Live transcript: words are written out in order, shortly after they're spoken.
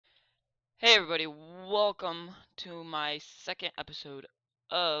Hey everybody, welcome to my second episode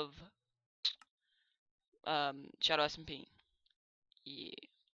of Shadow Smp. Yeah.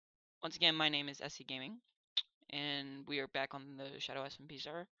 Once again, my name is SC Gaming, and we are back on the Shadow Smp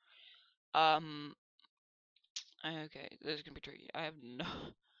server. Okay, this is gonna be tricky. I have no.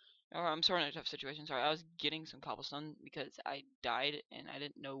 Oh, I'm sorry in a tough situation. Sorry, I was getting some cobblestone because I died and I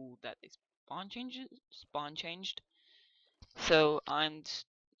didn't know that they spawn changed. So I'm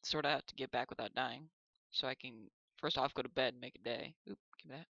sort of have to get back without dying, so I can first off go to bed, and make a day. Oop,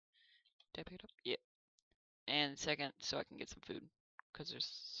 give me that. Did I pick it up? Yeah. And second, so I can get some food, because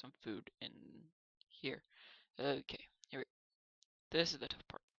there's some food in here. Okay, here we go. This is the tough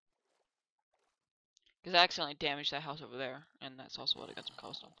part. Because I accidentally damaged that house over there, and that's also what I got some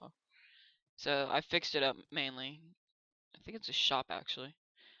cobblestone for. So I fixed it up mainly. I think it's a shop actually.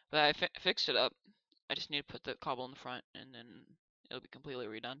 But I fixed it up. I just need to put the cobble in the front, and then it'll be completely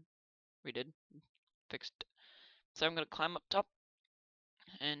redid, fixed. So I'm gonna climb up top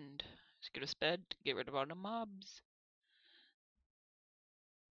and just go to bed, get rid of all the mobs.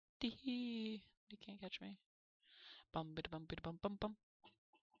 Tee, they can't catch me. Bum bida bum bida bum bum bum.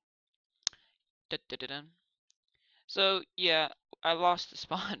 Da da da da. So yeah, I lost the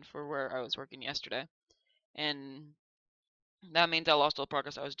spawn for where I was working yesterday, and that means I lost all the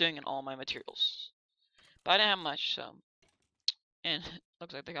progress I was doing in all my materials. But I didn't have much, so and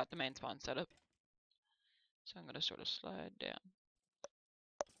looks like they got the main spawn set up. So I'm gonna sort of slide down.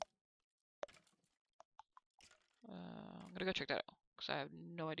 I'm gonna go check that out because I have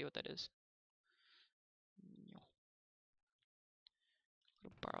no idea what that is. I'm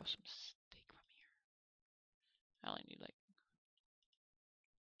gonna borrow some steak from here. I only need like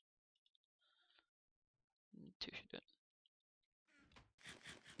 2 should do it.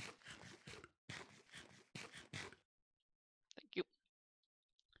 Thank you.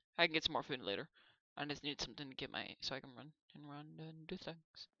 I can get some more food later. I just need something to get my so I can run and do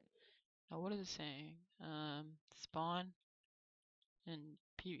things. Now what is it saying? Spawn in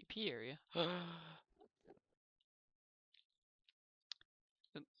PvP area.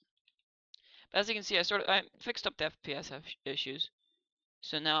 As you can see, I fixed up the FPS issues,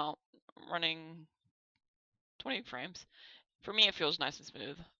 so now I'm running 20 frames. For me, it feels nice and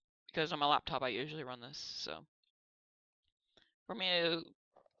smooth because on my laptop I usually run this. So for me, let's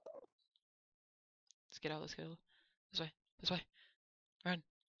get out. Let's go this way. This way. Run.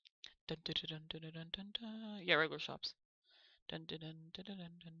 Dun dun dun dun dun dun dun dun. Yeah, regular shops. Dun dun dun dun dun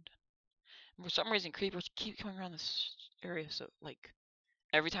dun dun. And for some reason, creepers keep coming around this area, so like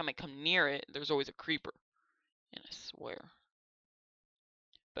every time I come near it, there's always a creeper. And I swear.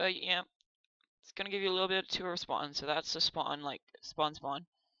 But yeah, it's gonna give you a little bit to a spawn. So that's the spawn, like spawn.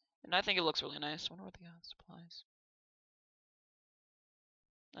 And I think it looks really nice. I wonder what they got supplies.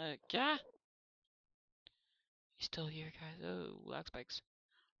 Yeah. He's still here, guys. Oh, lag spikes.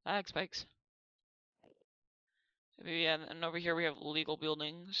 Lag spikes. Yeah, and over here we have legal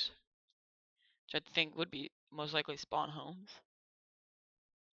buildings, which I think would be most likely spawn homes.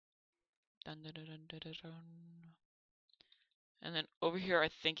 Dun, dun, dun, dun, dun, dun, dun. And then over here I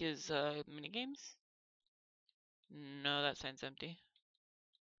think is minigames. No, that sign's empty.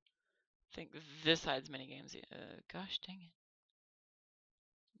 I think this side's minigames. Gosh dang it.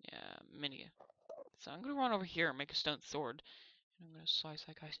 Yeah, minigame. So I'm gonna run over here and make a stone sword. And I'm gonna slice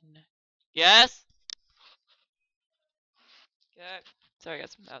that guy's neck. Yes! Okay. Sorry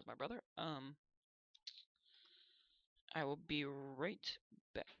guys, that was my brother. I will be right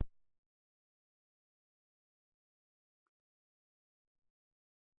back.